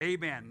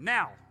Amen.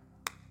 Now,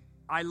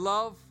 I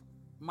love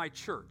my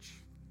church.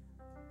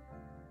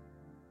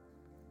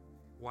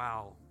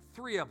 Wow.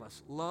 3 of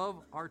us love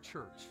our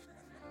church.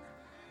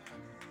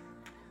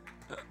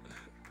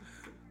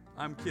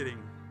 I'm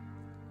kidding.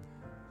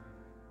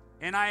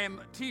 And I am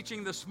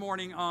teaching this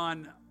morning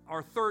on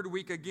our 3rd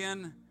week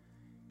again.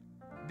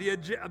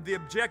 The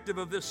objective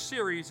of this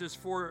series is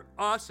for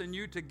us and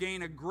you to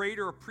gain a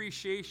greater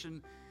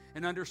appreciation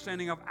and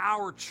understanding of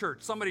our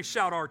church. Somebody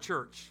shout, our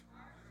church.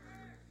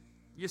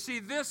 You see,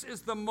 this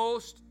is the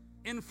most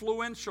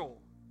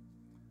influential,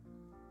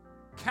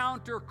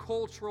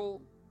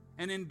 countercultural,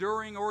 and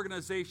enduring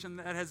organization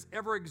that has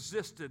ever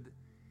existed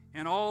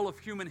in all of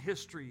human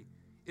history.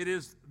 It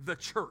is the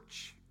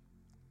church.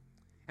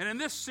 And in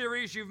this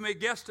series, you may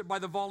guessed it by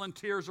the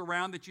volunteers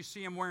around that you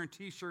see them wearing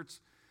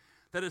t-shirts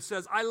that it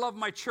says, I love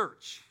my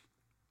church.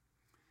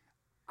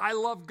 I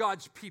love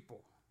God's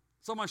people.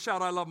 Someone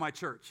shout, I love my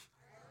church.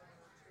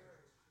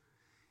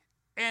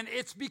 And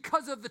it's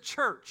because of the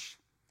church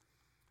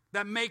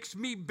that makes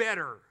me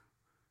better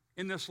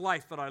in this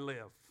life that I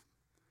live.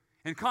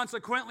 And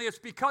consequently, it's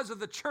because of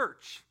the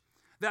church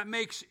that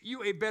makes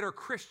you a better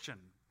Christian,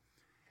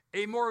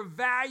 a more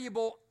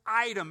valuable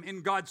item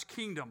in God's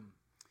kingdom.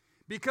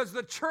 Because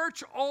the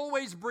church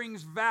always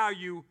brings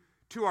value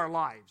to our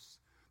lives.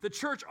 The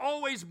church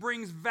always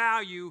brings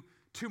value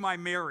to my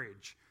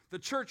marriage. The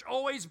church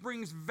always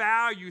brings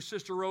value,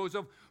 Sister Rose,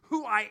 of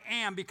who I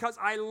am, because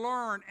I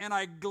learn and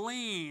I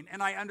glean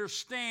and I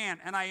understand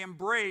and I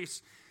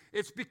embrace.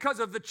 It's because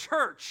of the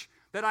church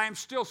that I am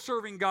still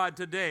serving God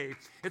today.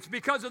 It's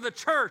because of the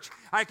church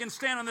I can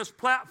stand on this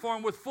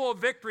platform with full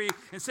victory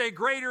and say,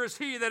 greater is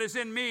he that is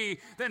in me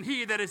than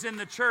he that is in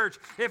the church.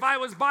 If I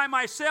was by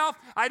myself,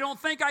 I don't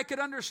think I could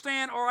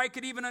understand, or I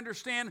could even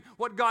understand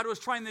what God was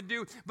trying to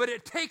do. But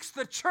it takes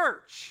the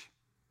church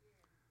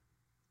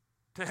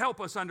to help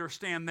us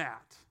understand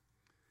that.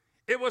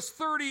 It was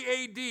 30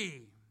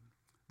 A.D.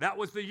 That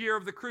was the year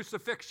of the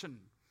crucifixion,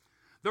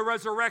 the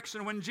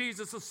resurrection, when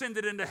Jesus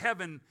ascended into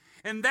heaven.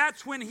 And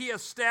that's when he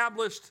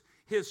established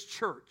his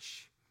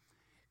church.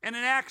 And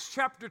in Acts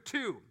chapter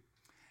 2,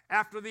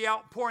 after the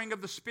outpouring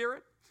of the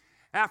Spirit,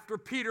 after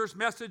Peter's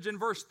message in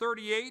verse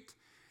 38,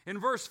 in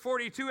verse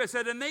 42 it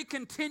said, and they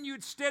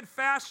continued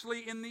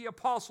steadfastly in the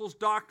apostles'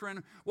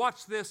 doctrine,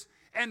 watch this,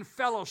 and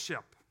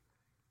fellowship.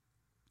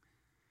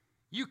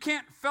 You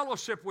can't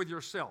fellowship with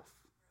yourself.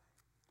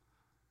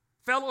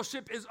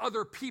 Fellowship is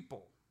other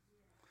people.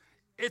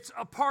 It's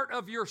a part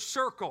of your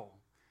circle,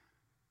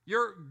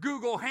 your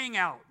Google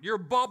Hangout, your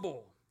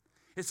bubble.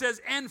 It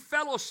says, and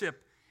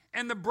fellowship,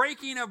 and the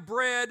breaking of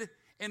bread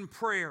and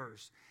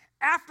prayers.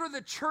 After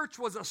the church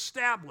was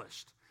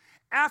established,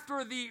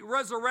 after the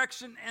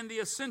resurrection and the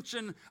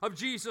ascension of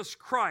Jesus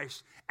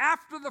Christ,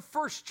 after the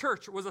first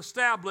church was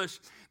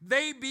established,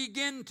 they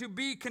begin to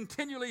be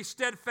continually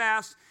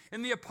steadfast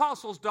in the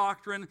apostles'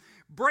 doctrine,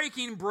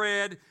 breaking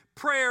bread,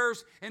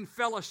 prayers, and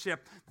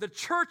fellowship. The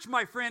church,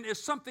 my friend,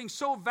 is something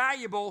so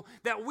valuable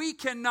that we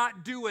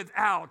cannot do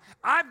without.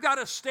 I've got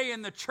to stay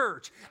in the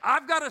church.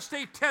 I've got to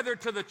stay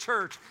tethered to the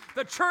church.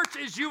 The church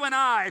is you and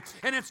I,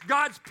 and it's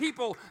God's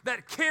people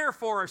that care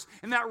for us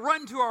and that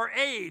run to our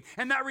aid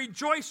and that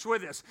rejoice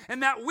with us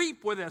and that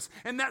weep with us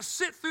and that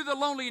sit through the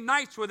lonely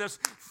nights with us.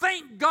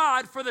 Thank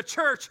God for the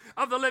church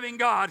of the living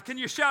God. Can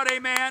you shout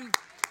amen?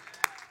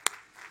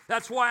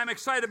 That's why I'm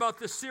excited about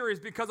this series,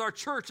 because our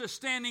church is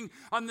standing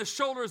on the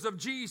shoulders of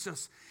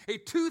Jesus, a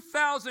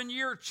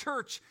 2,000-year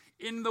church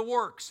in the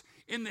works,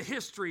 in the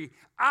history.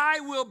 I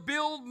will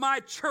build my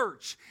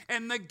church,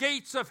 and the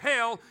gates of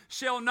hell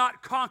shall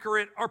not conquer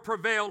it or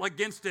prevail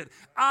against it.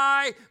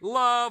 I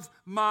love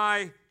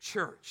my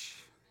church.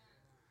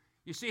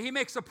 You see, he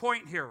makes a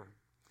point here.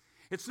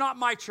 It's not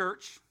my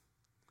church.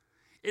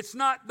 It's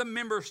not the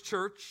members'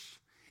 church.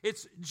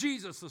 It's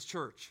Jesus'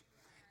 church.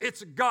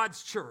 It's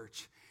God's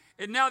church.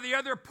 And now the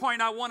other point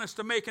I want us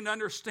to make and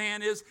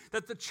understand is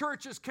that the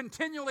church is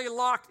continually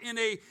locked in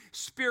a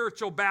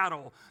spiritual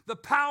battle. The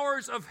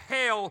powers of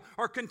hell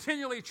are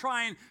continually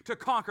trying to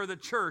conquer the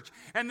church.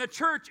 And the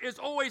church is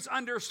always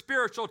under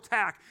spiritual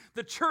attack.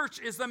 The church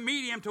is the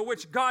medium to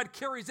which God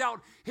carries out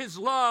his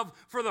love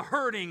for the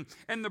hurting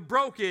and the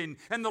broken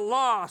and the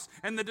lost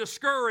and the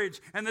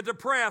discouraged and the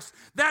depressed.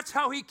 That's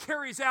how he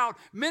carries out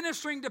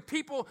ministering to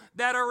people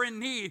that are in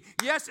need.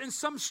 Yes, in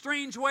some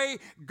strange way,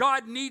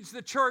 God needs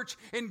the church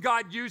and God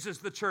uses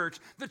the church.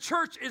 The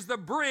church is the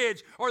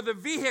bridge or the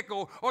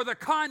vehicle or the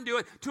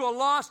conduit to a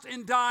lost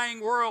and dying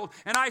world.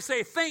 And I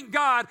say, thank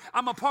God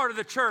I'm a part of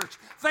the church.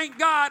 Thank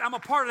God I'm a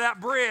part of that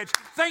bridge.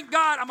 Thank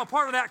God I'm a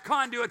part of that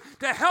conduit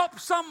to help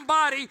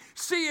somebody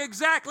see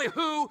exactly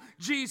who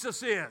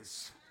Jesus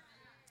is.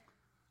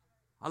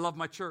 I love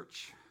my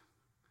church.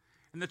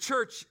 And the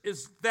church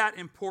is that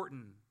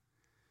important.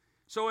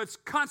 So it's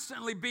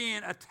constantly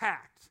being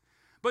attacked.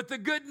 But the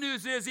good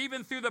news is,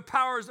 even through the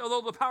powers,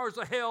 although the powers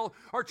of hell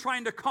are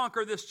trying to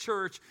conquer this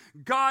church,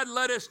 God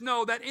let us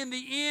know that in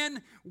the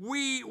end,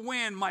 we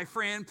win, my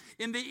friend.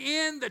 In the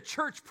end, the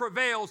church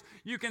prevails.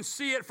 You can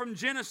see it from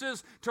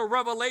Genesis to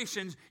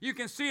Revelations. You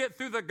can see it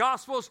through the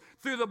Gospels,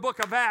 through the book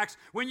of Acts.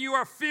 When you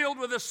are filled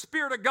with the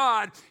Spirit of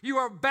God, you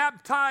are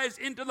baptized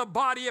into the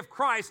body of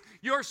Christ.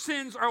 Your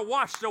sins are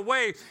washed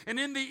away. And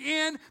in the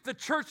end, the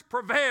church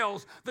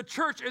prevails. The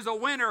church is a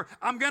winner.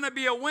 I'm going to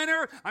be a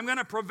winner. I'm going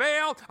to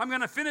prevail. I'm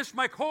going to finish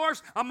my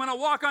course. I'm going to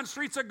walk on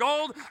streets of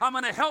gold. I'm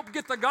going to help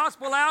get the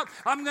gospel out.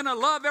 I'm going to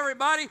love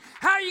everybody.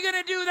 How are you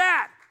going to do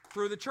that?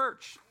 Through the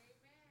church.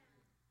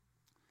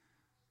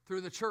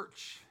 Through the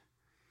church.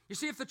 You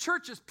see, if the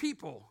church is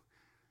people,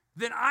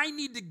 then I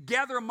need to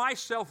gather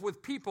myself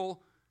with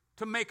people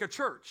to make a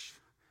church.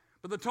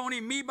 But the Tony,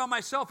 me by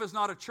myself is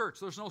not a church.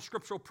 There's no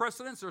scriptural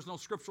precedence. There's no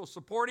scriptural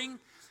supporting.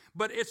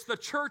 But it's the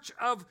church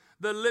of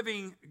the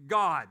living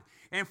God.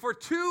 And for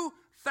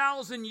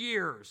 2,000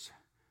 years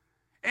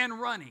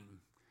and running,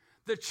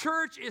 the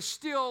church is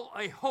still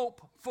a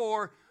hope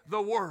for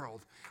the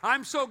world.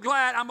 I'm so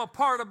glad I'm a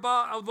part of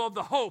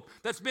the hope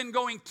that's been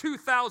going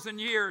 2,000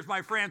 years,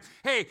 my friend.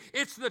 Hey,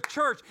 it's the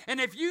church.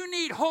 And if you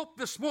need hope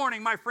this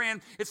morning, my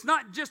friend, it's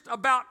not just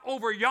about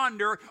over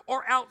yonder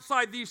or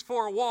outside these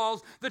four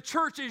walls. The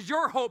church is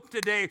your hope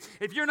today.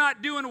 If you're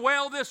not doing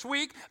well this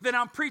week, then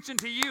I'm preaching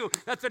to you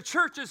that the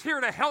church is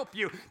here to help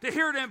you, to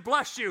here to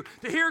bless you,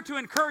 to here to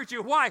encourage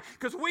you. Why?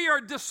 Because we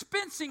are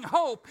dispensing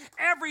hope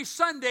every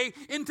Sunday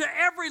into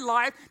every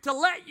life to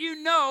let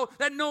you know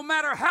that no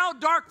matter how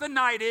dark the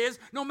night is,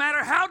 no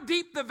matter how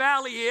deep the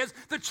valley is,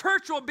 the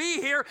church will be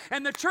here,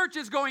 and the church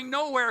is going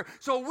nowhere.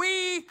 So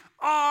we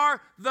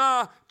are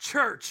the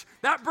church.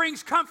 That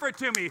brings comfort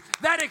to me.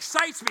 That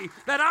excites me.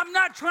 That I'm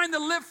not trying to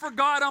live for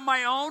God on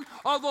my own,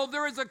 although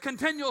there is a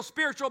continual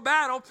spiritual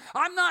battle.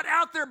 I'm not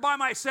out there by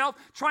myself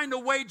trying to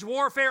wage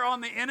warfare on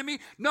the enemy.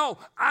 No,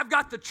 I've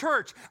got the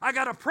church. I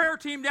got a prayer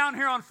team down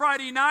here on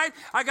Friday night.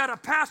 I got a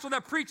pastor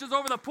that preaches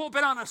over the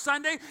pulpit on a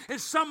Sunday.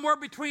 It's somewhere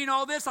between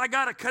all this. I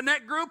got a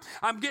connect group.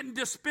 I'm getting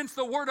dispensed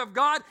the word of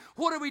God.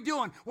 What are we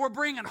doing? We're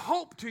bringing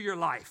hope to your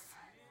life.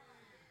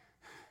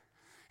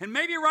 And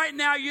maybe right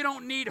now you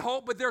don't need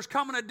hope, but there's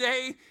coming a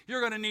day you're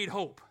going to need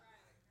hope.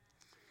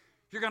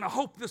 You're going to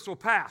hope this will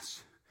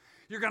pass.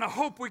 You're going to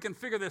hope we can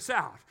figure this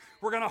out.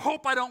 We're going to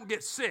hope I don't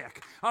get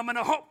sick. I'm going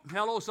to hope.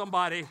 Hello,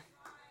 somebody.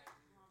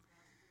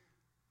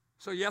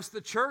 So yes,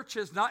 the church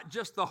is not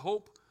just the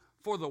hope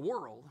for the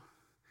world.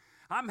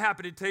 I'm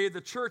happy to tell you the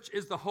church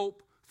is the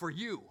hope for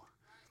you.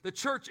 The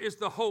church is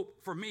the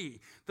hope for me.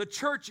 The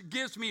church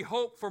gives me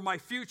hope for my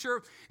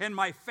future and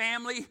my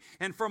family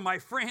and for my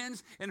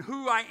friends and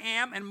who I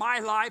am and my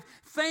life.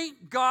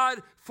 Thank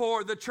God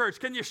for the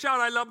church. Can you shout,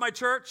 I love my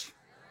church?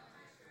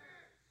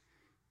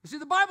 You see,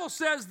 the Bible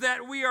says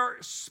that we are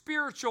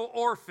spiritual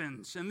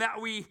orphans and that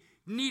we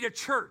need a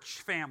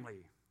church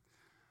family.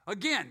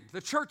 Again,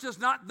 the church is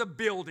not the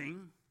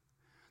building.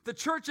 The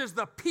church is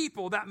the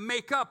people that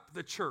make up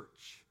the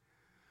church.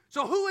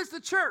 So who is the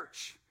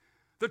church?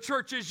 The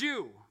church is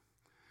you.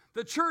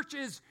 The church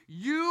is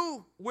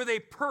you with a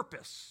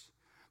purpose.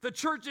 The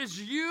church is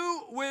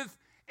you with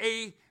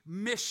a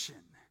mission.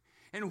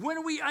 And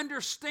when we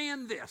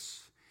understand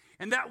this,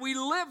 and that we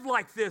live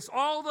like this,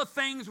 all the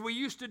things we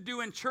used to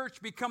do in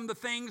church become the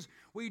things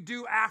we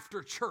do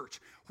after church.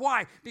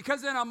 Why?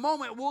 Because in a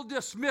moment we'll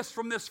dismiss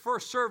from this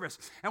first service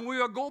and we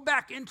will go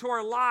back into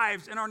our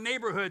lives and our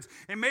neighborhoods,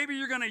 and maybe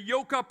you're going to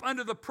yoke up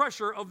under the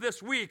pressure of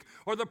this week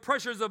or the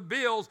pressures of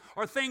bills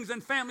or things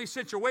in family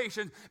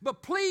situations.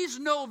 But please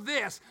know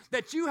this,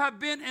 that you have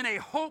been in a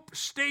hope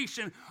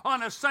station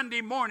on a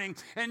Sunday morning.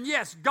 And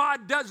yes,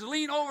 God does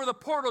lean over the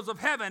portals of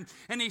heaven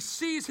and he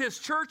sees his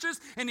churches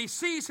and he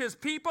sees his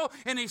people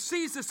and he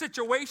sees the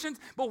situations.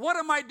 But what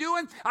am I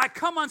doing? I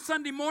come on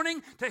Sunday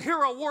morning to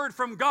hear a word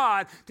from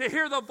God, to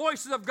hear the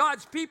voices of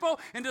God's people,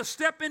 and to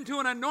step into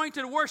an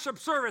anointed worship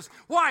service.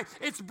 Why?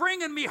 It's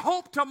bringing me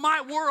hope to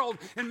my world.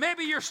 And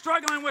maybe you're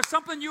struggling with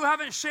something you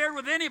haven't shared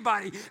with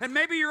anybody, and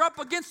maybe you're up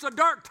against a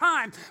dark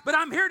time, but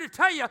I'm here to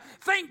tell you,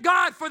 thank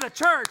God for the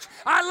church.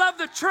 I love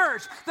the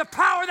church, the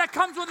power that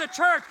comes with the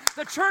church.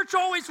 The church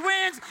always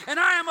wins, and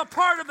I am a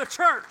part of the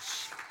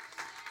church.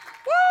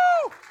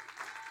 Woo!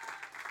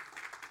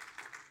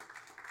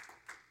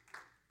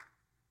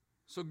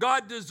 So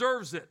God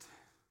deserves it.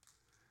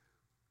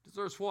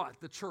 Deserves what?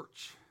 The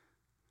church.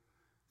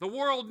 The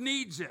world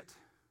needs it.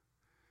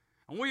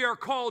 And we are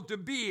called to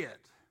be it.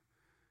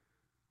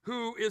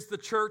 Who is the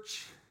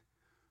church?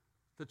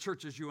 The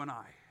church is you and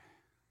I.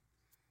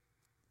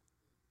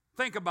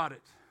 Think about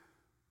it.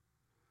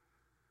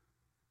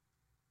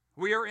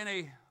 We are in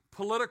a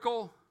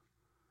political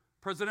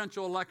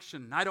presidential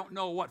election. I don't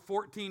know what,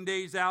 14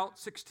 days out,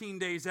 16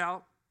 days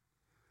out.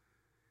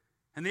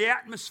 And the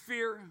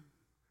atmosphere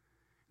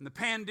and the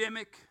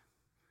pandemic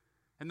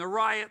and the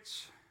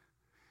riots.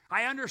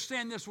 I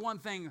understand this one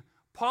thing.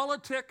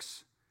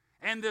 Politics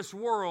and this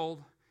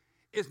world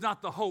is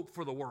not the hope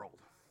for the world.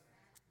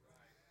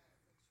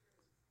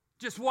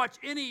 Just watch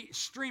any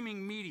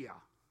streaming media.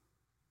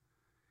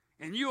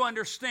 and you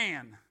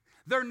understand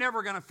they're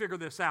never going to figure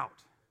this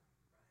out.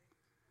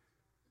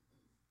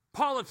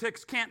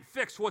 Politics can't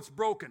fix what's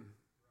broken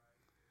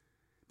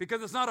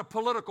because it's not a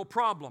political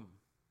problem.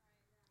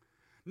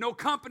 No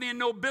company and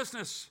no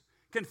business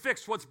can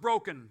fix what's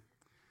broken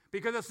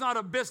because it's not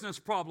a business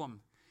problem.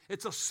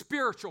 It's a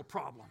spiritual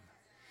problem.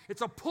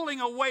 It's a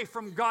pulling away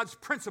from God's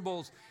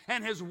principles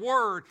and His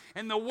Word.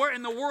 And the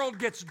world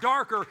gets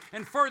darker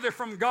and further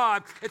from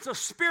God. It's a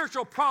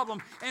spiritual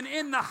problem. And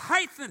in the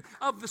height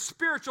of the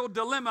spiritual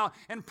dilemma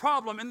and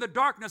problem, in the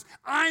darkness,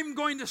 I'm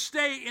going to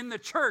stay in the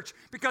church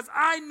because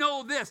I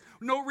know this.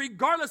 No,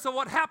 regardless of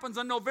what happens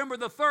on November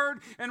the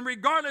 3rd, and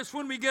regardless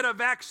when we get a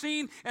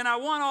vaccine, and I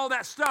want all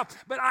that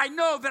stuff, but I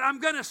know that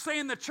I'm going to stay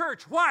in the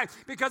church. Why?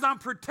 Because I'm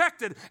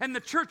protected, and the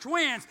church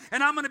wins,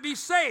 and I'm going to be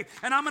saved,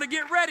 and I'm going to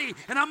get ready,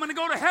 and I'm going to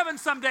go to heaven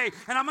someday,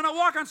 and I'm going to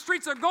walk on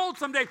streets of gold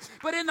someday.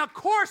 But in the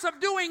course of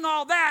doing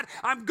all that,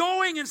 I'm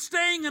going and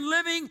staying and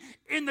living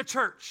in the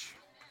church.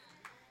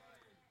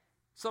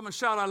 Someone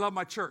shout, I love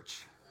my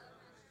church.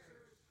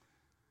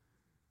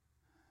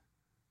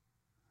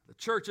 The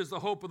church is the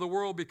hope of the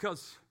world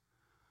because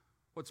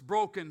what's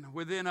broken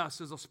within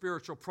us is a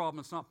spiritual problem.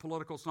 It's not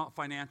political, it's not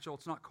financial,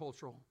 it's not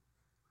cultural.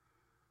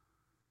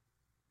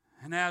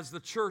 And as the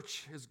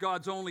church is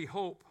God's only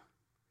hope,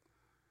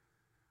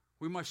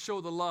 we must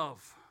show the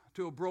love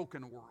to a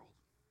broken world.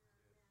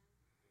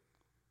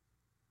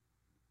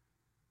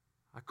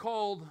 I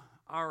called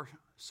our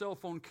cell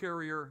phone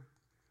carrier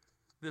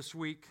this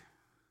week,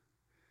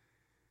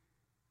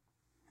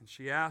 and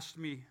she asked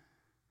me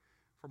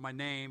for my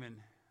name, and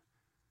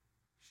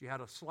she had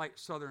a slight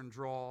southern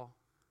drawl.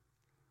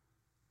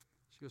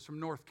 She was from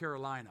North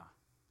Carolina.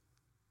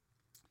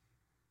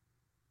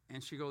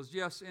 And she goes,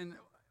 yes, and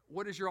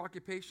what is your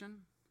occupation?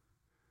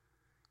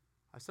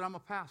 I said, I'm a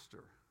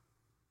pastor.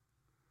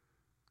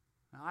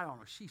 Now, I don't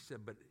know, she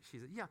said, but she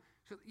said,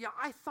 yeah,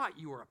 I thought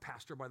you were a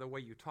pastor by the way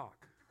you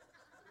talk.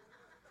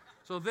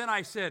 So then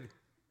I said,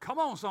 come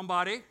on,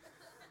 somebody.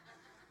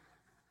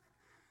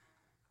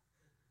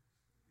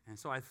 And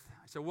so I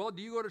said, well,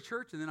 do you go to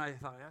church? And then I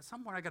thought, at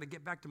some point I got to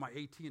get back to my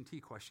AT&T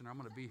question. I'm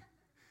going to be.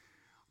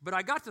 But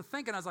I got to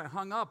thinking as I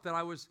hung up that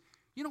I was,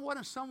 you know what,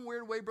 in some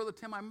weird way, Brother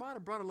Tim, I might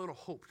have brought a little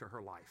hope to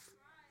her life.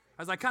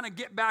 As I kind of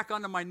get back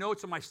onto my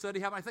notes and my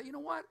study habit, I thought, you know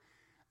what,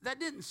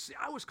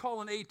 I was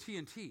calling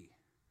AT&T.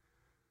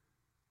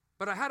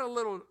 But I had a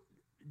little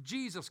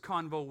Jesus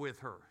convo with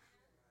her.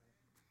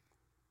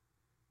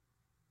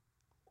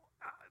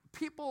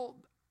 People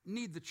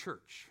need the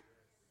church.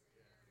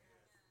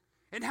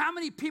 And how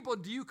many people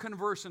do you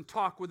converse and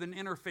talk with and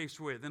interface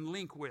with and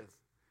link with?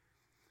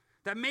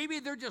 That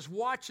maybe they're just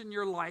watching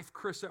your life,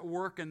 Chris, at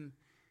work, and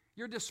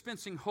you're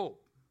dispensing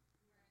hope.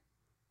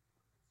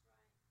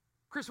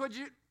 Chris,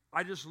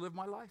 I just live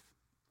my life.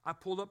 I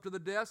pulled up to the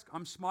desk.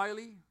 I'm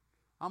smiley.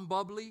 I'm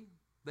bubbly.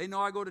 They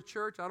know I go to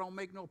church. I don't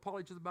make no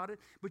apologies about it.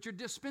 But you're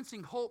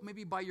dispensing hope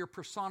maybe by your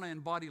persona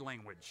and body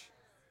language.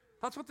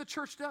 That's what the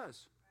church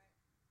does.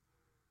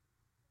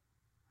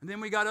 And then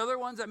we got other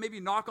ones that maybe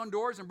knock on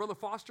doors, and Brother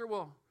Foster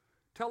will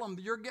tell them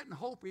you're getting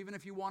hope even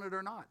if you want it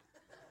or not.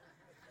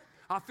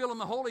 I feel in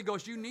the Holy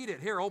Ghost, you need it.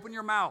 Here, open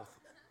your mouth.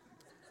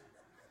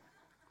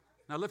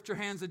 Now lift your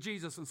hands to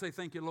Jesus and say,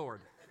 thank you,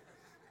 Lord.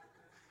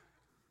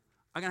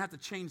 I'm going to have to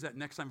change that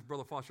next time for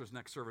Brother Foster's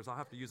next service. I'll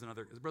have to use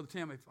another. Brother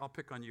Tim, I'll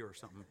pick on you or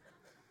something.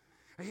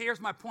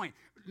 Here's my point.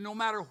 No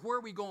matter where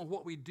we go and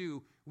what we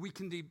do, we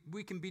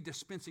can be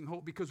dispensing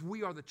hope because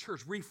we are the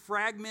church. We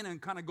fragment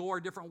and kind of go our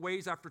different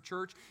ways after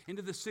church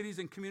into the cities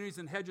and communities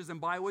and hedges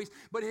and byways.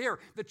 But here,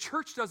 the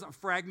church doesn't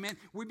fragment.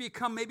 We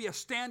become maybe a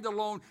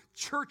standalone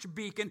church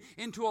beacon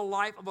into a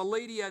life of a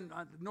lady in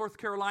North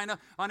Carolina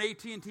on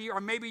AT&T, or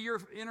maybe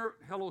you're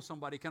hello,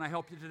 somebody. Can I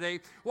help you today?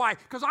 Why?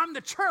 Because I'm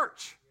the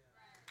church.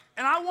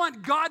 And I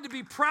want God to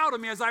be proud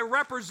of me as I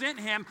represent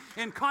Him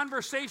in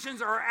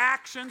conversations or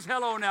actions.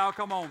 Hello now,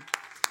 come on.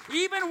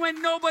 Even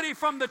when nobody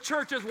from the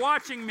church is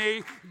watching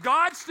me,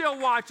 God still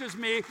watches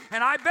me,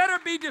 and I better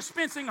be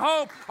dispensing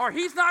hope or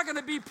He's not going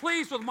to be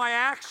pleased with my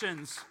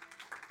actions.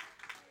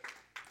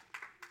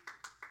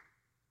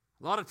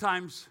 A lot of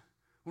times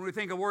when we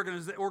think of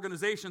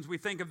organizations, we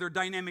think of their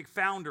dynamic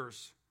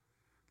founders.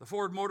 The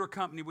Ford Motor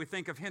Company, we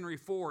think of Henry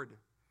Ford.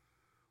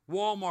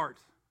 Walmart,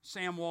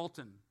 Sam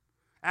Walton.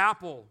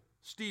 Apple,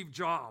 Steve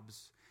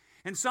Jobs.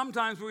 And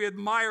sometimes we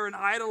admire and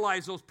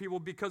idolize those people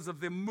because of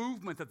the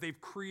movement that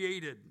they've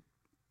created.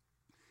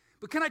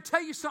 But can I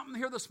tell you something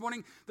here this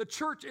morning? The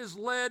church is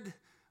led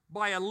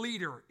by a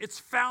leader, its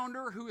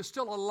founder who is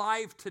still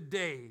alive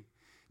today,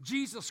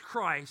 Jesus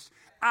Christ,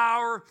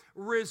 our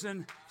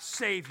risen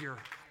Savior.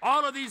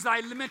 All of these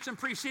I mentioned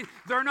preceding,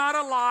 they're not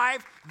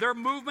alive. Their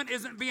movement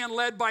isn't being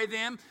led by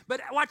them.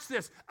 But watch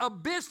this. A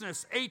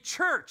business, a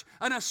church,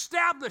 an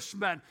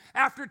establishment.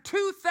 After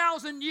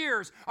 2,000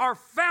 years, our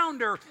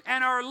founder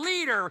and our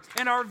leader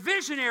and our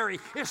visionary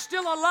is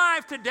still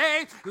alive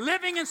today,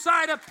 living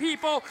inside of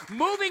people,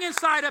 moving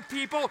inside of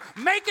people,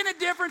 making a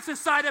difference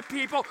inside of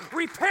people,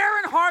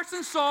 repairing hearts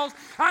and souls.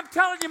 I'm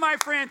telling you, my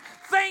friend,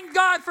 thank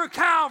God for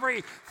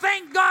Calvary.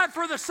 Thank God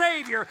for the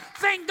Savior. Savior.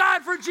 Thank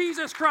God for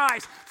Jesus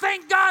Christ.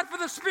 Thank God for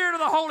the Spirit of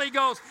the Holy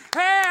Ghost.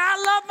 Hey, I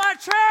love my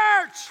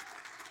church.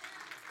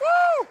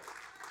 Woo!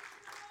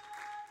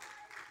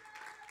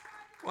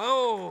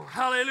 Whoa,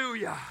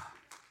 hallelujah.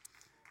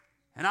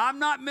 And I'm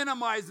not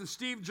minimizing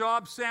Steve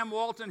Jobs, Sam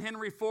Walton,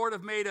 Henry Ford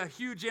have made a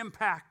huge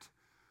impact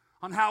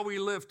on how we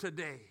live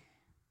today.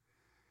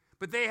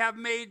 But they have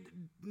made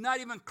not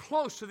even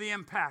close to the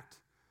impact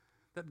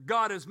that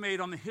God has made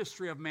on the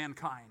history of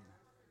mankind.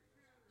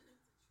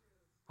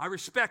 I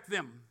respect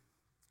them.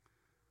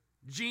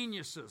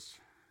 Geniuses.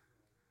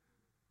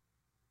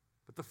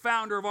 But the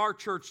founder of our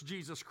church,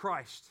 Jesus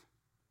Christ,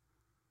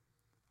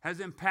 has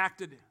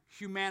impacted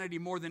humanity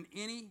more than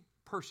any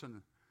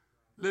person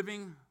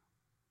living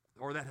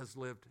or that has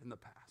lived in the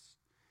past.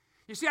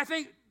 You see, I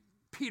think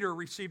Peter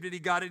received it. He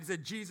got it. He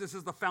said, Jesus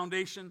is the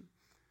foundation,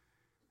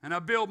 and I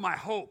build my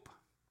hope.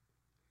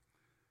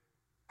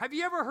 Have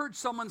you ever heard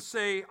someone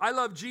say, I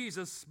love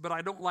Jesus, but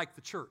I don't like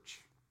the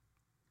church?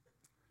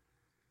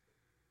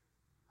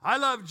 I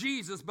love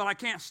Jesus, but I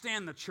can't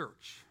stand the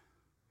church.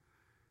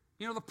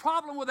 You know, the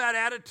problem with that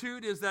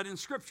attitude is that in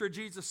Scripture,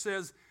 Jesus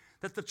says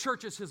that the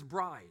church is his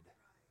bride.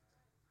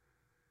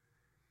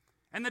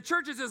 And the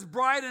church is his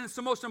bride, and it's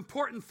the most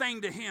important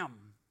thing to him.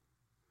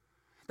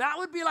 That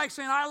would be like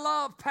saying, I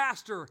love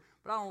pastor,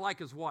 but I don't like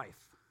his wife.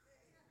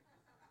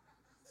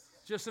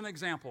 Just an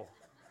example.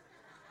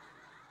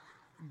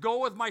 Go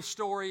with my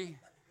story.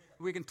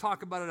 We can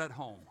talk about it at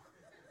home.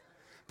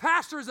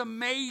 Pastor is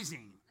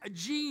amazing, a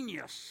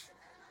genius,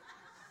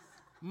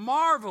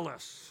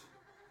 marvelous.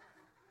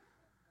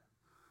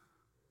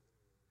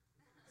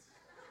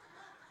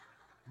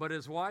 But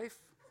his wife?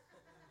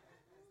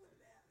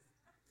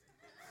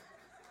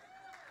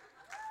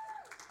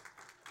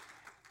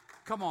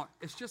 Come on,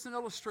 it's just an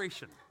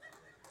illustration.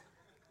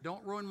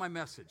 Don't ruin my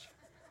message.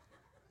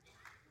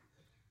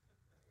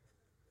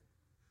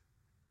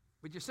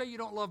 But you say you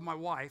don't love my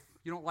wife,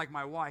 you don't like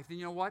my wife, then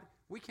you know what?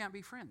 We can't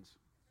be friends.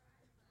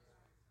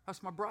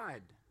 That's my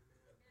bride.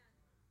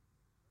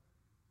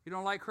 You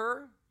don't like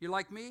her, you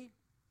like me,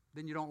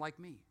 then you don't like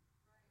me.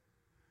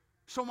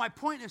 So my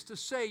point is to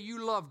say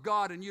you love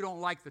God and you don't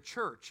like the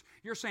church.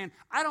 You're saying,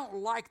 I don't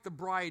like the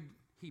bride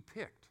he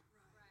picked.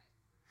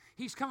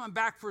 He's coming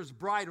back for his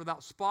bride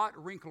without spot,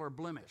 wrinkle, or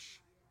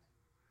blemish.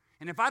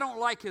 And if I don't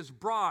like his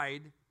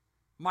bride,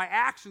 my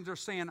actions are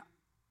saying,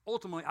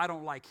 ultimately, I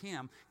don't like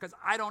him because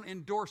I don't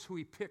endorse who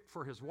he picked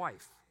for his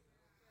wife.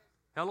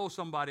 Hello,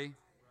 somebody.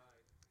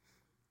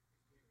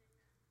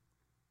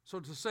 So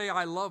to say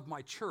I love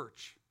my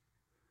church,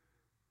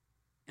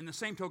 in the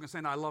same token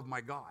saying I love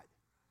my God.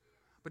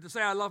 But to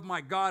say I love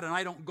my God and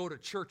I don't go to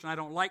church and I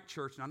don't like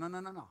church,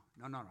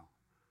 no.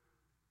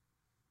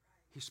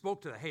 He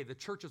spoke to that. Hey, the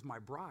church is my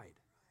bride.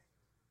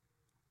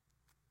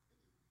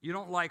 You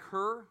don't like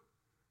her,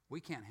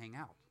 we can't hang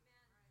out.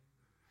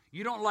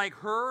 You don't like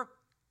her,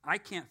 I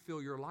can't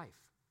fill your life.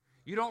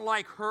 You don't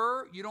like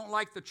her, you don't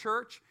like the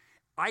church,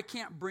 I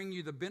can't bring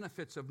you the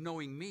benefits of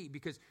knowing me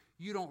because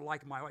you don't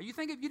like my wife. You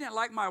think if you didn't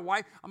like my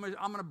wife, I'm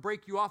gonna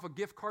break you off a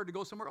gift card to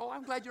go somewhere? Oh,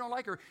 I'm glad you don't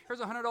like her.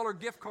 Here's a $100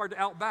 gift card to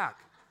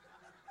Outback.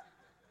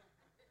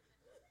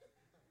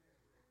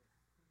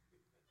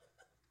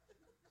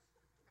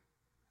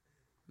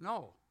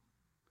 No.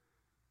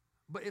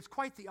 But it's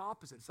quite the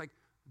opposite. It's like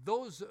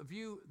those of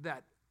you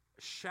that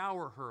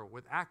shower her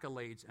with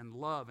accolades and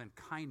love and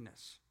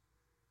kindness.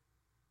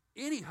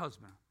 Any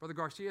husband, Brother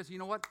Garcia, you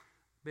know what?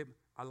 Babe,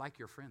 I like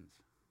your friends.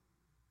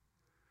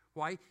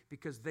 Why?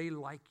 Because they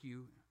like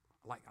you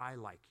like I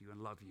like you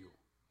and love you.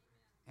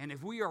 And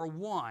if we are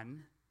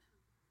one,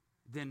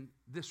 then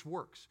this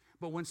works.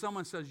 But when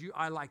someone says,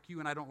 I like you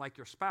and I don't like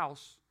your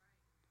spouse,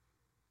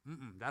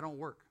 that don't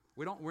work.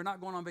 We're not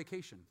going on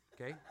vacation,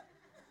 okay?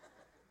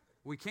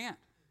 We can't.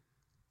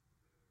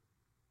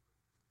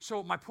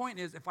 So my point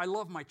is, if I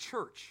love my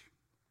church,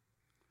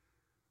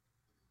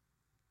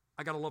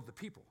 I got to love the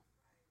people.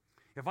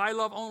 If I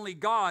love only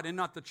God and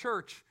not the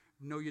church,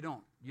 no, you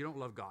don't. You don't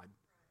love God.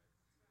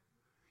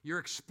 You're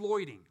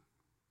exploiting.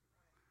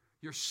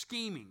 You're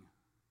scheming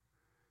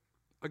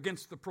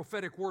against the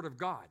prophetic word of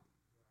God.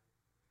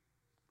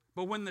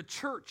 But when the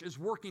church is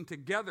working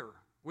together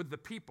with the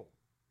people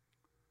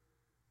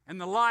and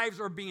the lives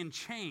are being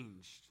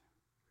changed,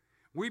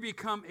 we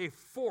become a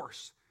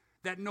force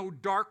that no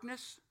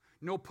darkness,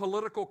 no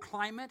political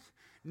climate,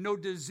 no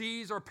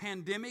disease or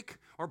pandemic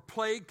or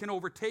plague can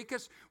overtake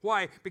us.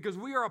 Why? Because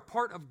we are a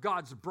part of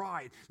God's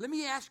bride. Let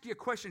me ask you a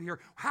question here.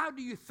 How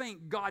do you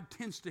think God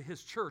tends to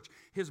his church,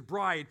 his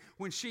bride,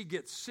 when she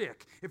gets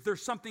sick? If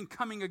there's something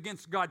coming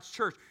against God's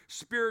church,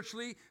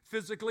 spiritually,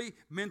 physically,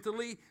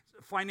 mentally,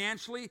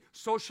 financially,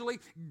 socially.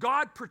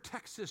 God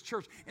protects His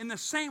church in the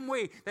same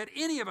way that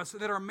any of us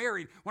that are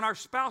married, when our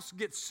spouse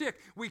gets sick,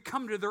 we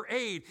come to their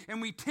aid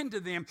and we tend to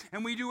them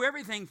and we do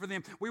everything for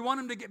them. We want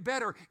them to get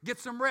better, get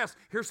some rest.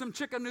 Here's some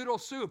chicken noodle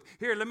soup.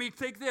 Here, let me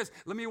take this.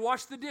 Let me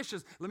wash the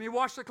dishes. Let me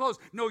wash the clothes.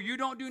 No, you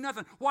don't do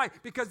nothing. Why?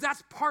 Because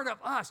that's part of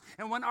us.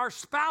 And when our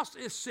spouse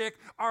is sick,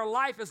 our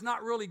life is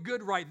not really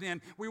good right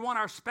then. We want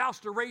our spouse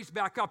to raise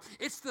back up.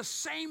 It's the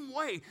same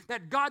way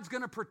that God's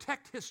going to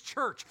protect His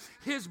church,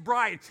 His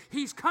bride.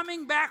 He's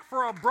coming back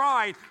for a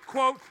bride,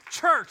 quote,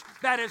 church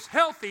that is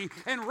healthy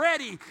and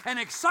ready and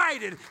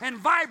excited and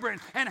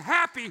vibrant and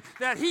happy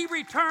that He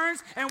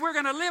returns and we're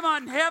going to live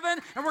on heaven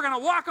and we're going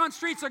to walk on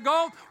streets of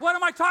gold. What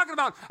am I talking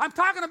about? I'm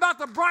talking about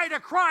the bride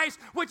of Christ,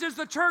 which is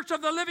the church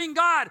of the living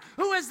God.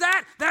 Who is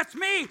that? That's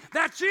me.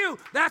 That's you.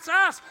 That's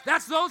us.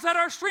 That's those that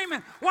are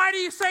streaming. Why do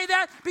you say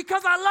that?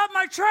 Because I love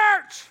my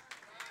church.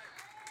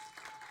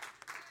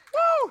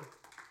 Woo!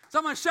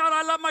 Someone shout,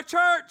 I love my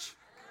church.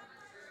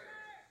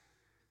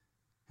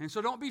 And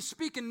so don't be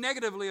speaking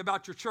negatively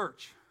about your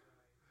church.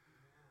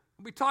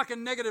 Don't be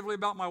talking negatively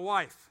about my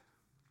wife.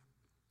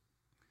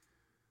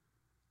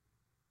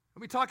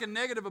 Don't be talking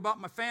negative about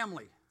my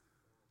family.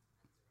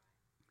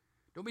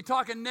 Don't be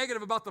talking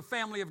negative about the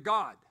family of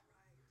God.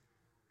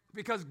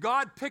 Because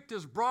God picked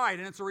His bride,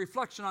 and it's a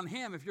reflection on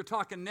Him if you're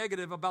talking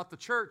negative about the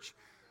church,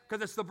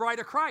 because it's the bride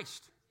of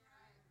Christ.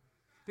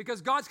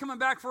 Because God's coming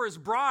back for His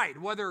bride,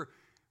 whether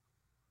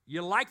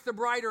you like the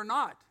bride or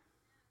not.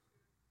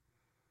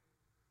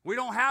 We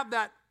don't have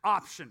that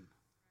option.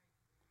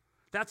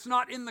 That's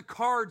not in the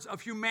cards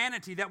of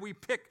humanity that we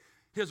pick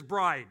His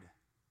bride.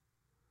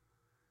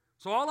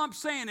 So all I'm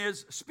saying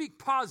is speak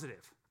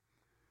positive.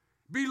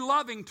 Be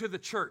loving to the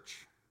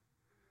church.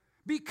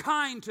 Be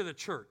kind to the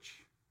church.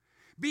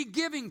 Be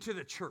giving to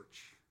the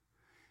church.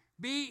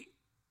 You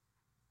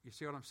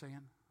see what I'm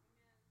saying?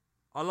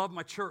 I love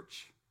my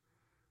church.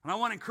 And I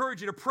want to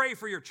encourage you to pray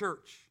for your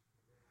church.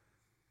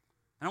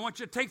 And I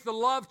want you to take the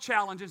love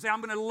challenge and say, I'm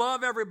going to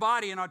love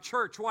everybody in our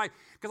church. Why?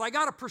 Because I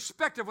got a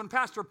perspective when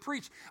Pastor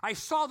preached. I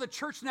saw the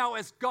church now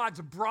as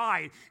God's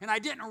bride. And I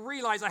didn't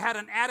realize I had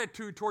an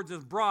attitude towards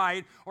His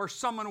bride or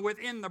someone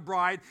within the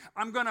bride.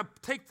 I'm going to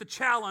take the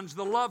challenge,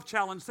 the love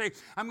challenge, say,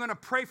 I'm going to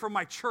pray for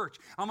my church.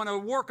 I'm going to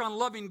work on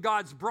loving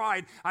God's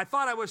bride. I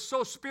thought I was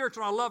so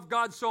spiritual. I love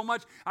God so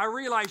much. I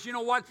realized, you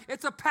know what?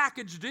 It's a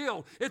package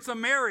deal. It's a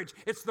marriage.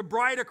 It's the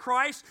bride of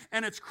Christ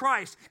and it's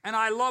Christ. And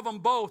I love them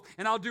both.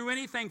 And I'll do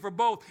anything for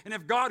both. And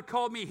if God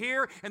called me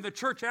here and the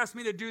church asked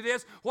me to do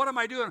this, what am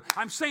I doing?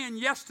 I'm saying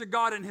yes to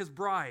God and His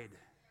bride.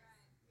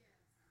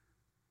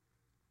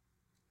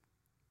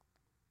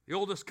 The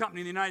oldest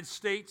company in the United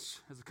States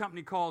is a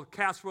company called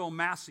Caswell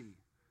Massey.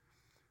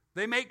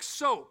 They make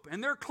soap,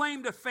 and their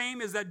claim to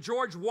fame is that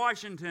George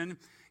Washington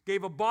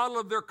gave a bottle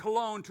of their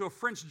cologne to a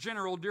French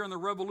general during the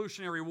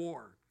Revolutionary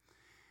War.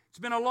 It's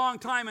been a long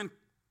time, and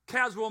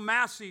Caswell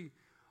Massey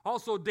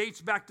also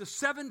dates back to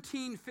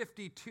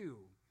 1752.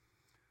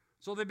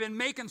 So they've been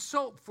making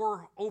soap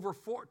for over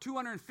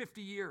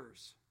 250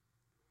 years.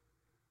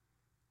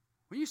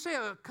 When you say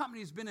a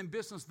company's been in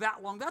business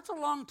that long, that's a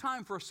long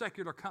time for a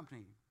secular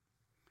company.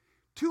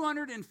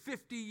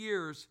 250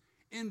 years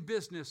in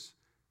business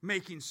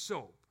making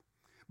soap.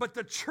 But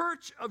the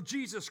Church of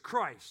Jesus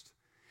Christ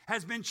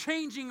has been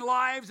changing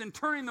lives and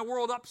turning the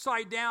world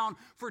upside down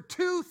for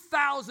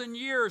 2,000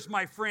 years,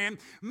 my friend,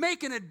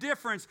 making a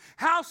difference.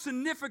 How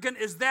significant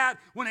is that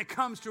when it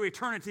comes to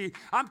eternity?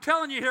 I'm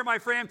telling you here, my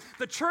friend,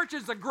 the church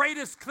is the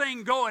greatest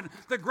thing going,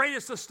 the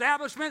greatest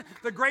establishment,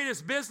 the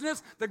greatest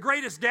business, the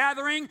greatest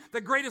gathering,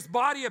 the greatest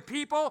body of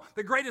people,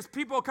 the greatest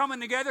people coming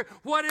together.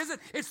 What is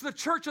it? It's the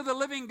church of the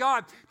living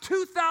God.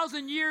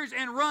 2,000 years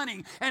and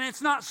running, and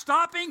it's not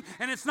stopping,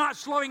 and it's not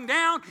slowing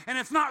down, and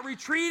it's not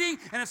retreating,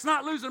 and it's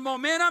not losing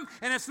momentum.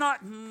 And it's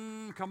not,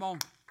 come on.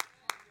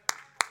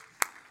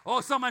 Oh,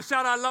 someone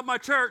shout, I love my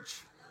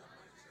church.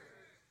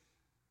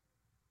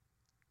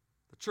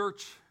 The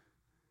church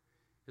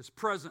is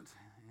present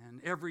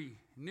in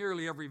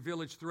nearly every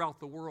village throughout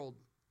the world.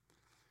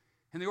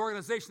 And the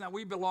organization that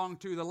we belong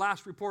to, the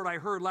last report I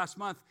heard last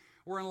month,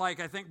 we're in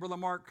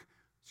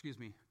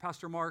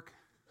Pastor Mark,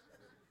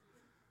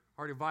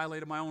 already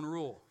violated my own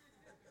rule.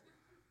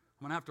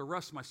 I'm going to have to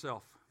arrest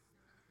myself.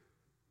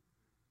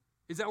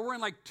 Is that we're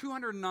in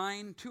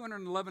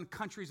 211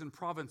 countries and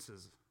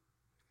provinces.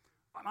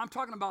 I'm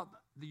talking about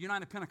the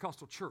United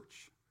Pentecostal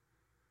Church.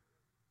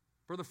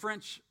 For the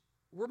French,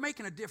 we're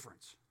making a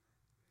difference.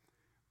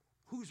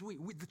 Who's we?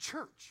 The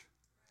church.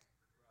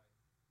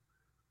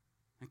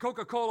 And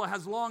Coca-Cola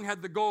has long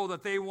had the goal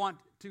that they want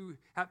to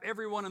have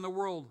everyone in the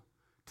world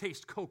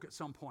taste Coke at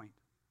some point.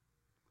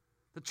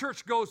 The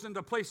church goes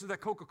into places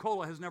that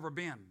Coca-Cola has never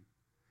been.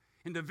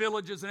 Into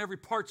villages and every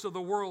parts of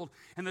the world.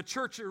 And the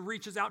church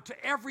reaches out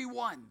to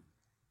everyone.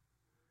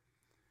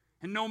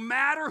 And no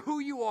matter who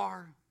you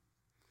are,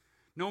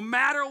 no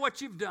matter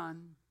what you've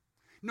done,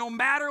 no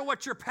matter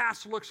what your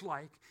past looks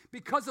like,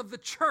 because of the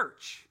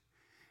church,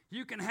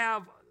 you can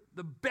have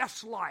the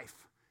best life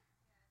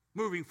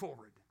moving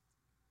forward.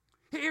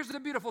 Here's the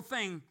beautiful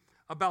thing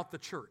about the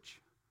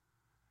church.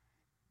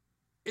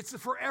 It's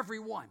for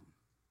everyone.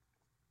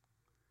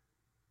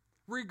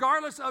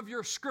 Regardless of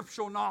your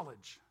scriptural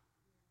knowledge.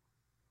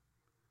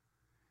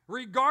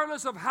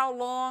 Regardless of how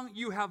long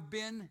you have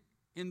been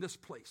in this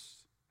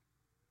place.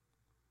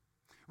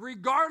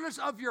 Regardless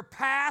of your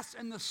past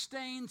and the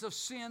stains of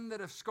sin that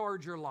have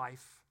scarred your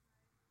life.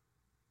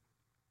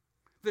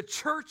 The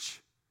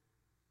church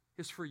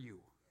is for you.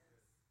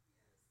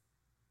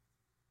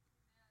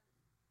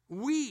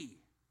 We,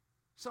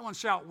 someone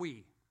shout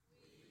we,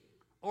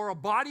 or a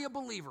body of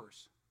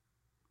believers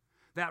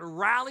that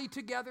rally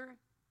together,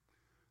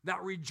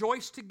 that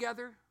rejoice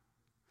together,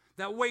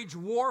 that wage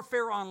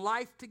warfare on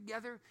life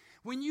together.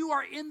 When you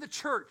are in the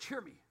church,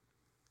 hear me,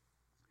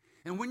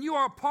 and when you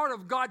are a part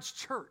of God's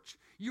church,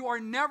 you are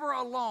never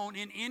alone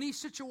in any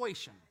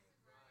situation.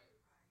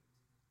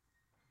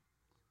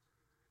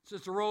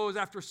 Sister Rose,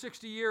 after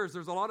 60 years,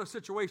 there's a lot of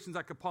situations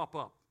that could pop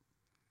up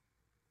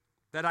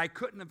that I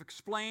couldn't have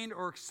explained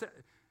or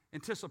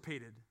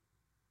anticipated.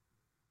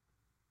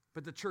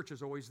 But the church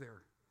is always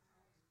there.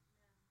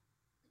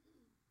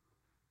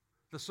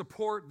 The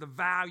support, the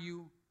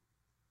value.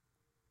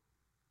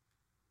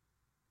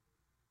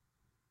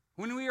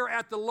 When we are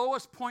at the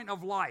lowest point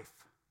of life,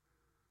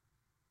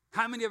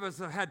 how many of us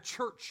have had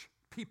church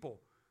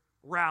people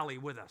rally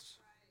with us?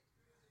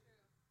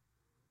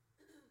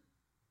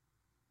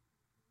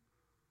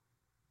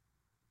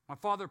 My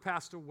father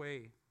passed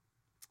away.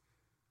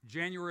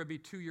 January would be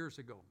 2 years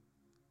ago.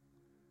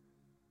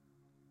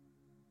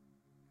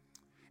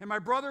 And my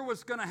brother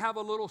was going to have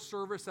a little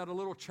service at a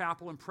little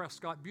chapel in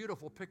Prescott.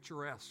 Beautiful,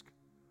 picturesque.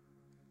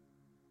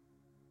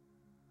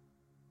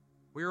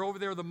 We were over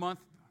there the month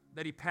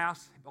that he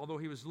passed, although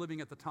he was living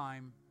at the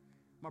time.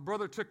 My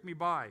brother took me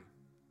by.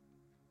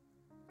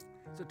 He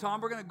said, Tom,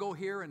 we're going to go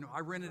here, and I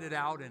rented it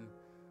out, and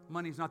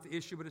money's not the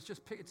issue, but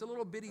it's a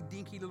little bitty,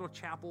 dinky little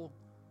chapel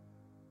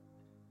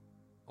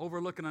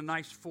overlooking a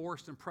nice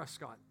forest in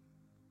Prescott,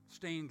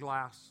 stained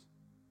glass.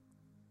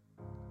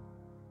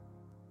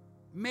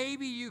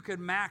 Maybe you could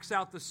max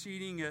out the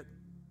seating at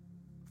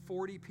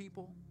 40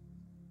 people.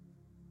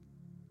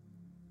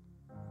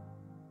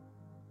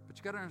 But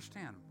you got to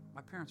understand,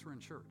 my parents were in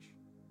church.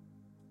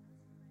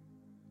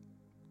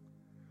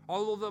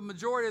 Although the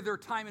majority of their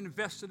time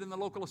invested in the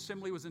local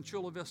assembly was in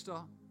Chula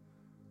Vista,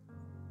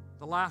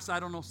 the last,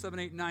 7,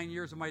 8, 9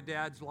 years of my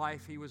dad's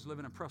life, he was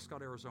living in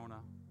Prescott, Arizona.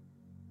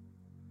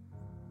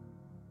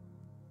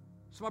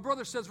 So my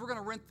brother says, we're going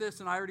to rent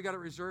this, and I already got it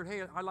reserved.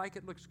 Hey, I like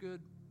it, looks good,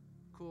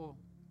 cool,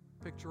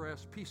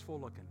 picturesque, peaceful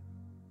looking.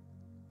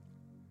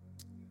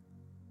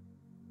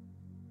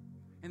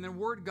 And then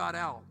word got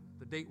out,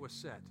 the date was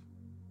set.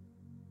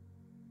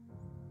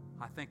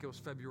 I think it was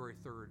February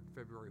 3rd,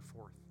 February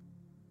 4th.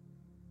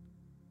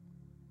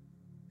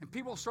 And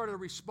people started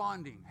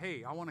responding,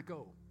 hey, I want to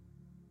go.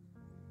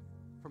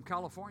 From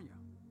California.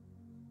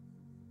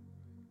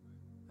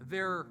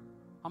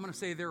 I'm going to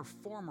say their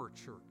former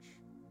church.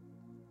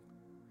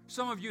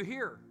 Some of you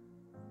here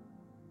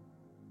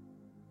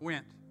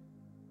went.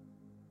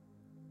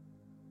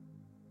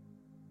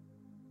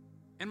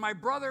 And my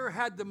brother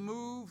had to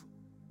move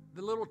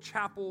the little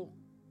chapel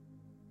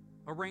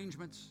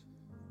arrangements,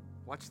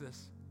 watch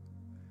this,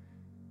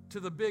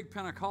 to the big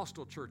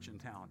Pentecostal church in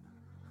town.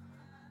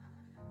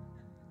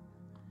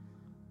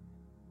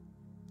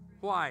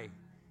 Why?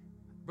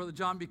 Brother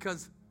John,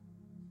 because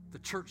the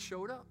church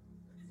showed up.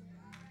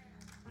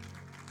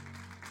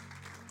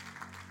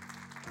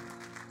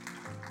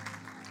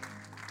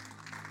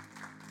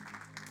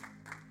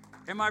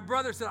 And my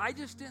brother said, I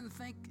just didn't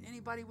think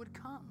anybody would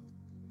come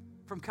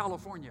from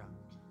California.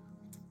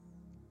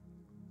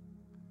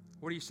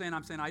 What are you saying?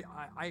 I'm saying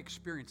I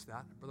experienced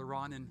that, Brother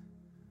Ron, and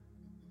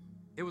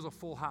it was a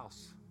full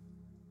house.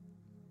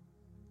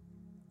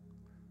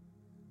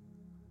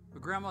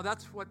 But Grandma,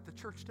 that's what the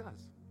church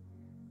does.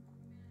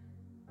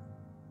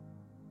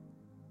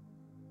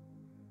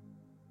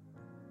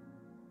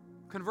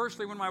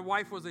 Conversely, when my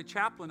wife was a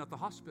chaplain at the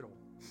hospital,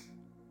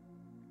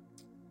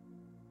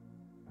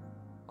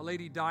 a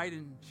lady died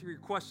and she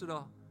requested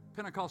a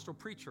Pentecostal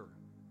preacher.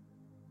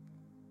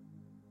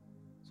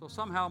 So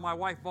somehow my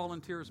wife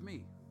volunteers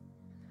me.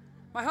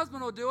 My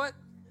husband will do it.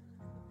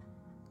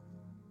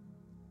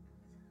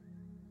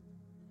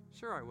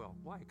 Sure I will.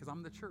 Why? Because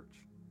I'm the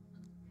church.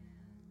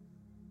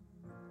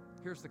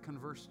 Here's the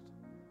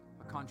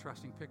a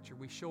contrasting picture.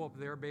 We show up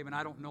there, babe, and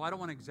I don't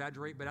want to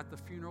exaggerate, but at the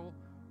funeral,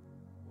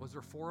 was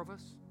there 4 of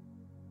us?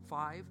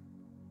 5?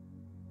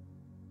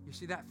 You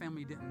see, that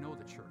family didn't know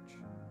the church.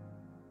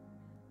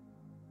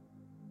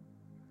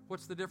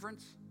 What's the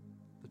difference?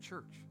 The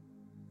church.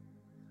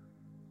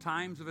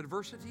 Times of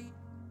adversity,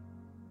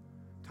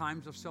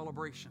 times of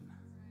celebration,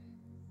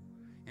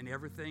 and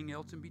everything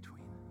else in between.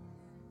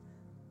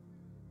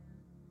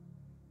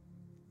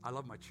 I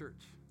love my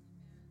church.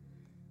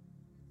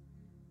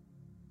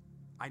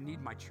 I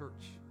need my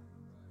church.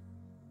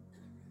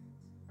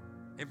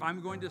 If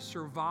I'm going to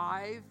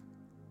survive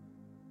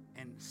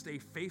and stay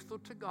faithful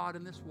to God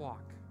in this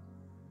walk,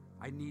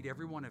 I need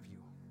every one of you.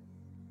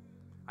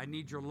 I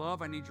need your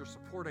love. I need your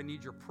support. I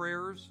need your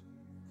prayers.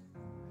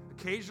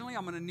 Occasionally,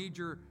 I'm going to need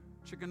your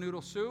chicken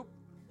noodle soup.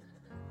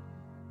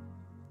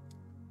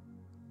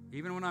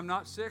 Even when I'm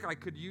not sick, I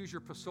could use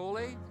your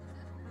pozole.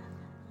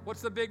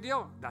 What's the big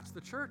deal? That's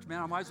the church,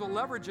 man. I might as well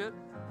leverage it.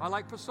 I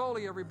like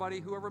pozole, everybody,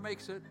 whoever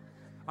makes it.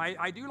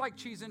 I do like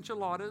cheese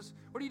enchiladas.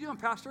 What are you doing,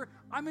 Pastor?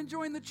 I'm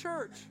enjoying the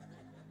church.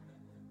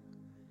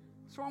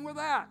 What's wrong with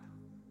that?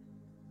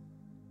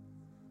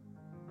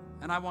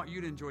 And I want you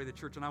to enjoy the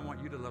church, and I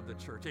want you to love the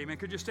church. Amen.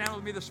 Could you stand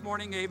with me this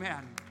morning?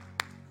 Amen.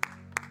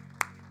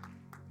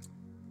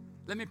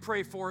 Let me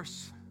pray for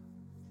us.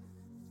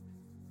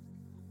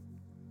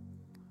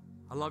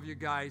 I love you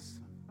guys.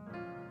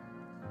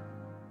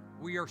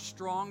 We are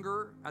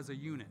stronger as a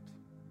unit.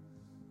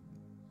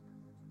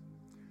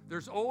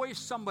 There's always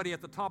somebody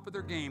at the top of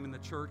their game in the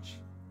church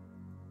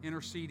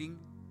interceding,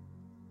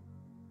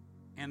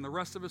 and the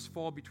rest of us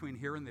fall between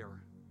here and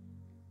there.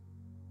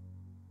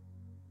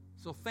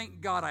 So thank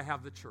God I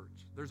have the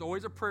church. There's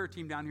always a prayer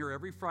team down here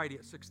every Friday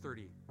at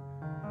 6:30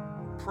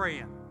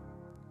 praying.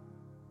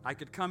 I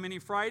could come any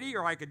Friday,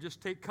 or I could just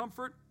take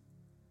comfort.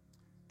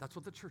 That's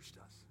what the church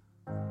does.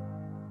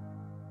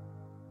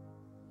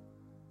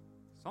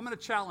 So I'm going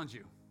to challenge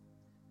you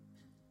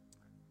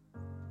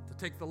to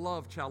take the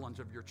love challenge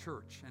of your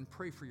church and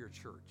pray for your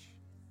church.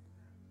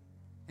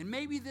 And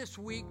maybe this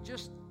week,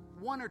 just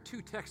 1 or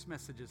 2 text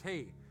messages.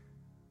 Hey,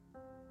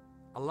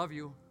 I love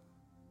you.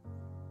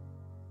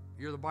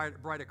 You're the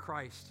bride of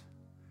Christ,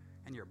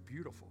 and you're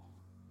beautiful.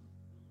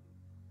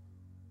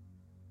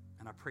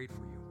 And I prayed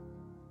for you.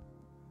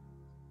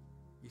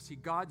 You see,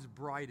 God's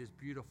bride is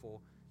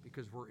beautiful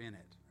because we're in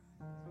it.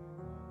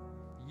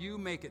 You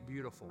make it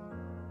beautiful.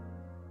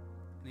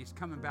 And he's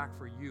coming back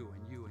for you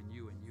and you and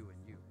you and you and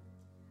you.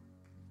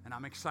 And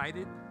I'm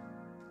excited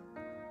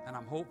and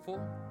I'm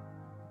hopeful.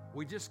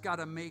 We just got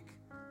to make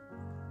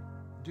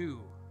do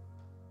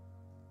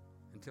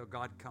until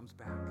God comes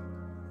back.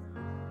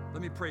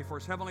 Let me pray for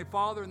us. Heavenly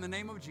Father, in the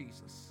name of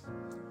Jesus,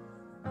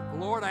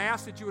 Lord, I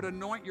ask that you would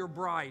anoint your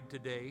bride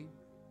today,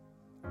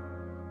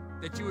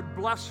 that you would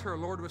bless her,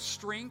 Lord, with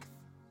strength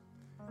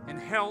and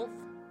health,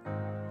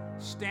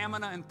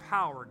 stamina and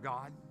power,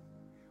 God.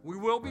 We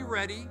will be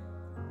ready.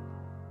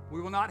 We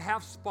will not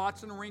have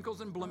spots and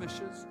wrinkles and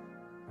blemishes.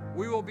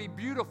 We will be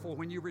beautiful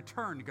when you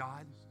return,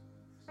 God.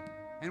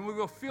 And we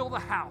will fill the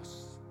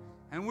house,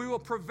 and we will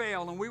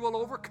prevail, and we will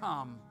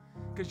overcome,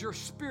 because your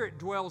Spirit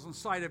dwells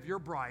inside of your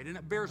bride, and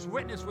it bears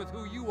witness with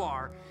who you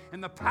are,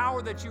 and the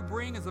power that you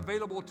bring is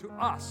available to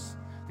us,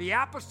 the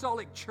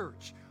apostolic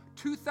church.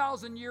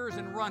 2,000 years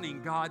in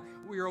running, God,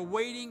 we are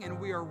waiting and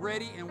we are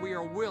ready and we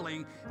are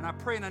willing. And I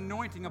pray an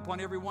anointing upon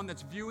everyone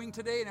that's viewing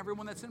today and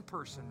everyone that's in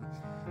person.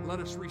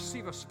 Let us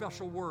receive a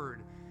special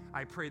word.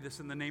 I pray this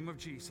in the name of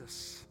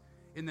Jesus.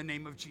 In the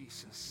name of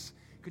Jesus.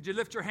 Could you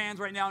lift your hands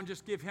right now and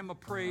just give him a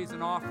praise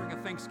and offering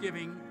of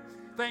thanksgiving?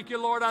 Thank you,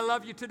 Lord. I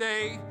love you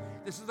today.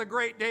 This is a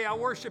great day. I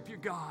worship you,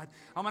 God.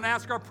 I'm going to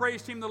ask our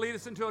praise team to lead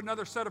us into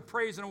another set of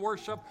praise and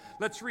worship.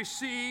 Let's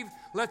receive.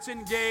 Let's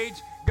engage.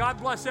 God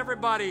bless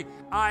everybody.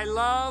 I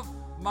love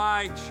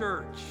my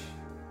church.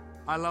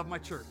 I love my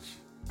church.